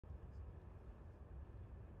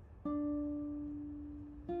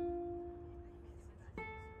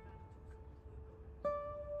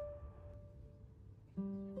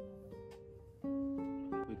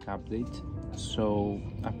Quick update. So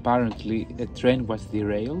apparently a train was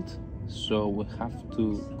derailed, so we have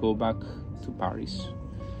to go back to Paris.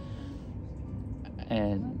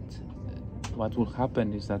 And what will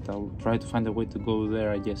happen is that I'll try to find a way to go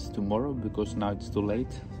there, I guess, tomorrow, because now it's too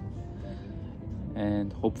late.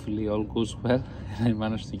 And hopefully all goes well and I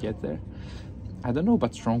manage to get there. I don't know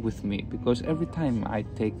what's wrong with me, because every time I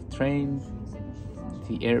take the train,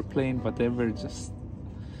 the airplane, whatever, it's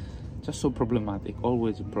just so problematic.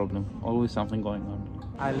 Always a problem, always something going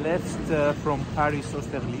on. I left from Paris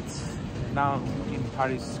Austerlitz, now in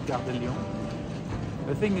Paris Gare de Lyon.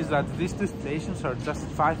 The thing is that these two stations are just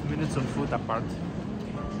 5 minutes on foot apart,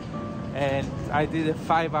 and I did a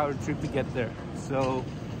 5-hour trip to get there. So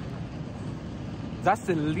that's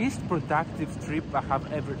the least productive trip I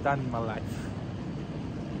have ever done in my life.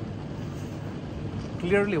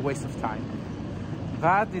 Clearly a waste of time,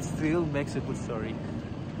 but it still makes a good story.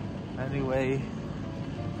 Anyway,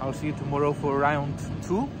 I'll see you tomorrow for round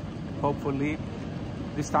 2. Hopefully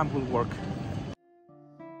this time will work.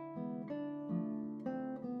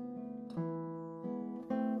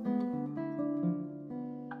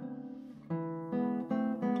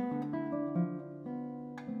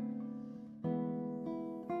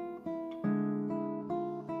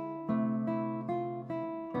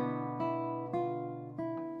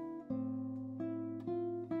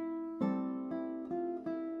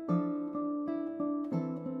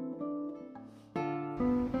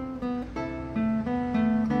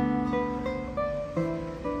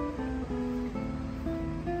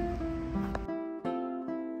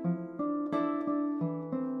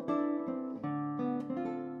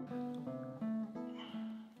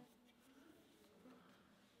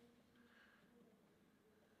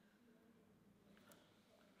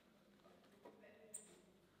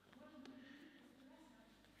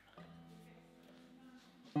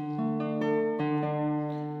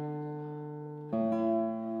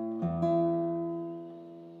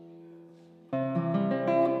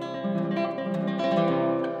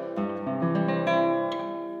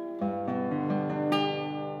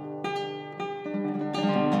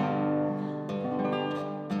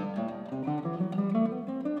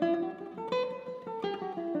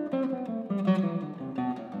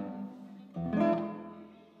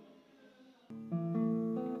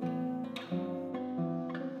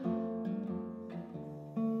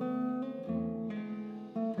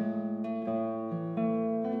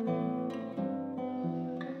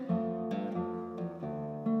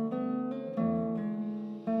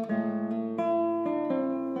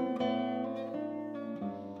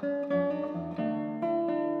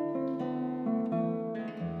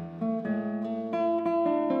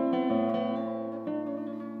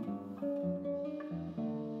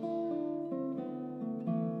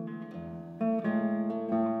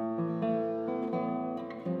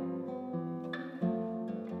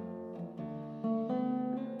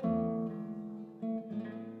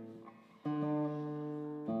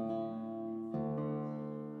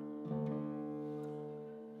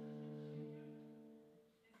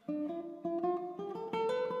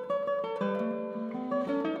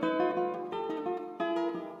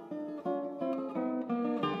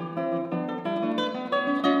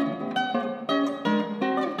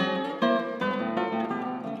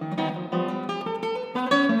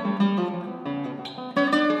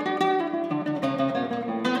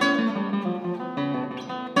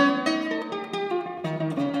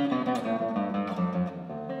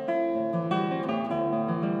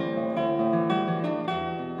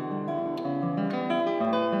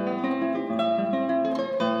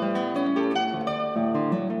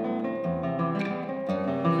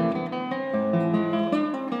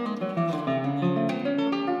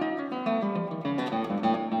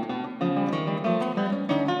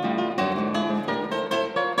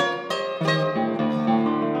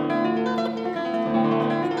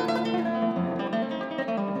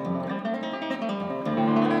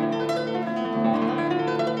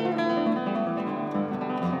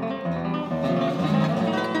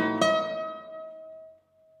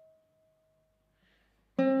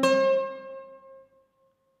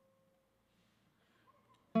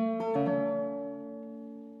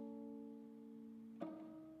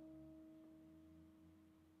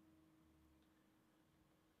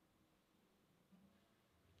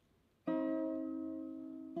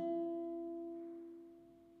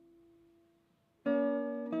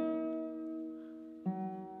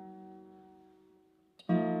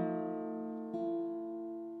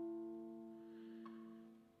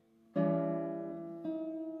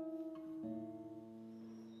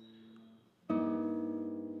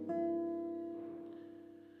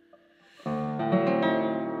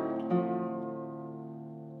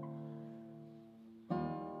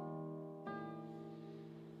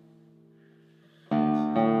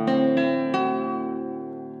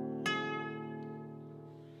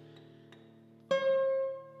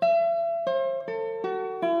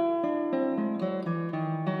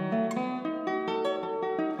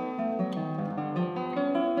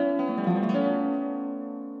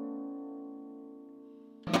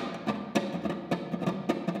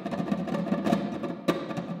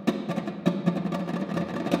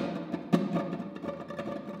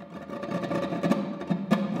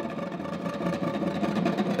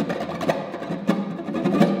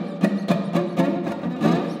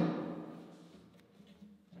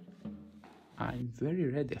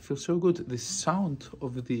 ready. I feel so good. The sound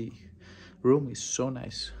of the room is so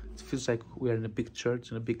nice. It feels like we are in a big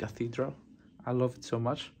church, in a big cathedral. I love it so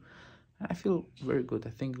much. I feel very good.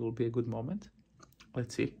 I think it will be a good moment.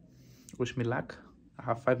 Let's see. Wish me luck. I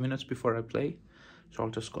have 5 minutes before I play, so I'll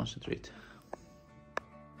just concentrate.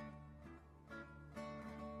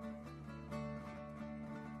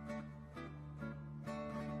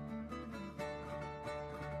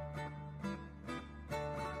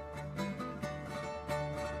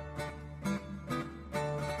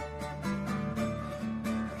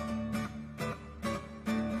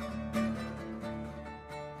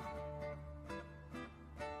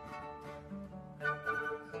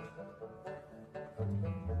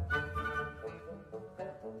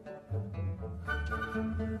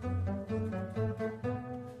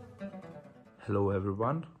 Hello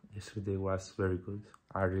everyone. Yesterday was very good.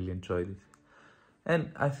 I really enjoyed it.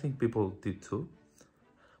 And I think people did too.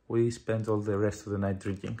 We spent all the rest of the night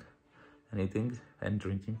drinking and eating and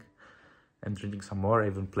drinking some more. I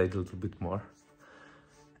even played a little bit more.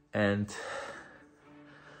 And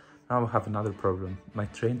now I have another problem. My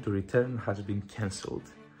train to return has been cancelled.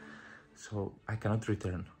 So I cannot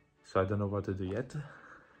return. So I don't know what to do yet.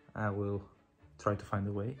 I will try to find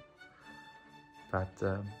a way. But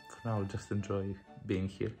for now, I'll just enjoy being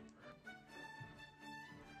here.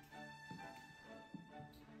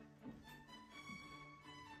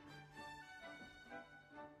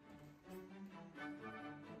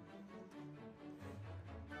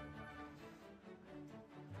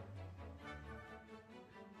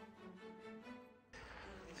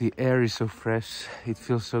 The air is so fresh. It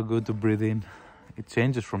feels so good to breathe in. It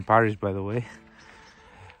changes from Paris, by the way.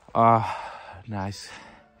 Nice.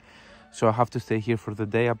 So I have to stay here for the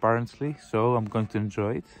day apparently, so I'm going to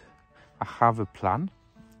enjoy it. I have a plan.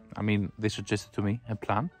 I mean, they suggested to me a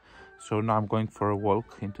plan. So now I'm going for a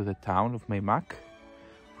walk into the town of Meymac,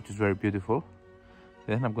 which is very beautiful.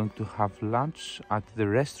 Then I'm going to have lunch at the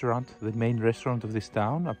restaurant, the main restaurant of this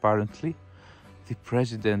town, apparently. The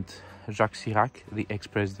president, Jacques Chirac, the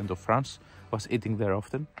ex-president of France, was eating there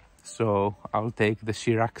often. So I'll take the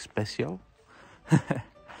Chirac special.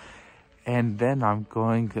 And then I'm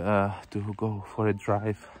going to go for a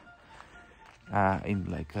drive in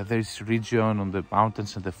like this region on the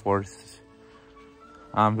mountains and the forests.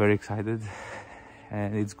 I'm very excited,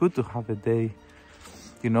 and it's good to have a day,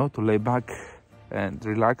 you know, to lay back and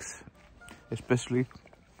relax, especially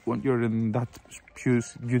when you're in that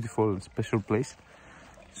beautiful and special place.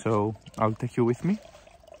 So I'll take you with me.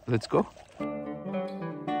 Let's go.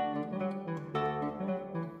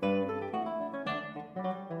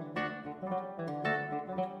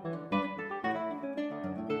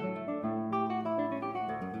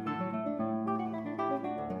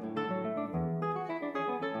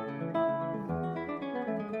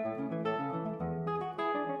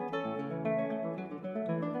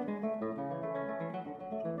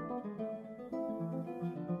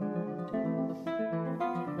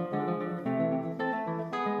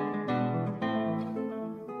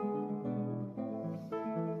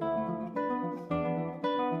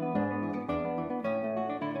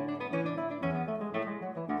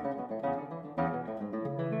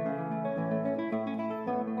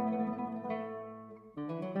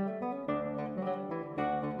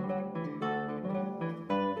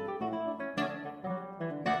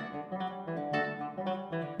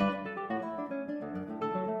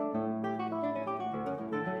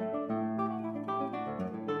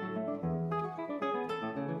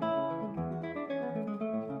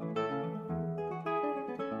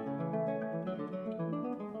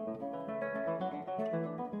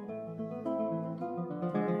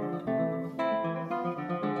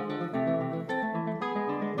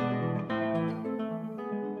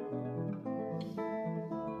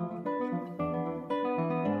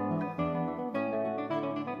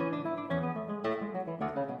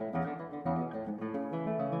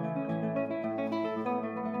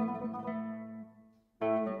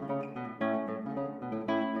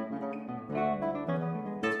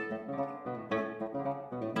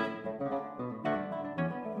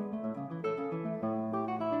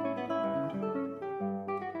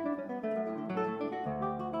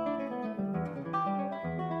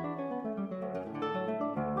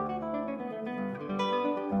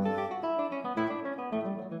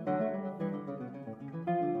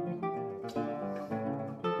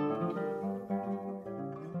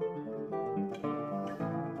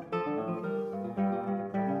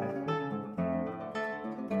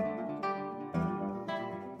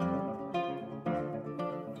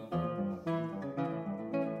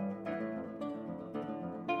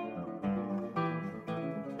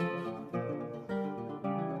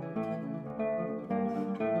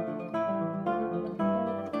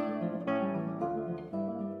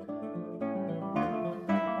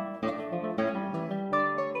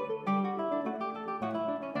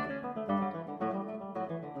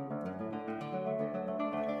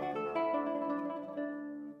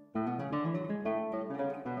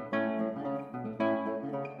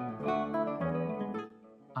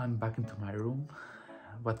 back into my room.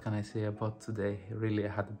 What can I say about today? Really, I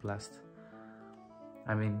had a blast.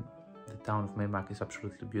 I mean, the town of Meymac is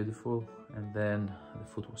absolutely beautiful, and then the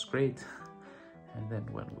food was great. And then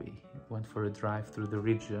when we went for a drive through the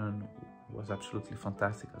region, it was absolutely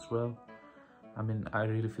fantastic as well. I mean, I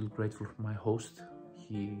really feel grateful for my host.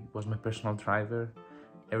 He was my personal driver.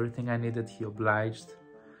 Everything I needed, he obliged.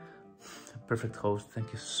 Perfect host,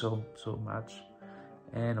 thank you so much.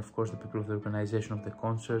 And of course the people of the organization of the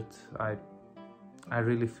concert. I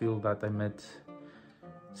really feel that I met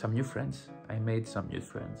some new friends. I made some new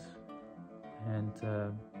friends, and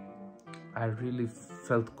I really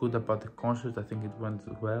felt good about the concert. I think it went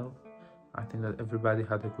well. I think that everybody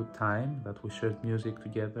had a good time, that we shared music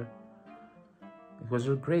together. It was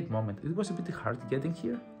a great moment. It was a bit hard getting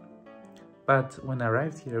here, but when I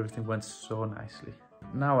arrived here, everything went so nicely.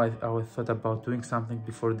 Now I thought about doing something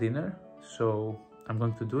before dinner, so I'm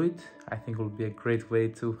going to do it. I think it will be a great way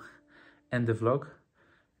to end the vlog,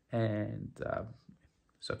 and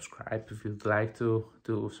subscribe if you'd like to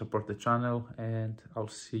support the channel, and I'll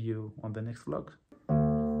see you on the next vlog.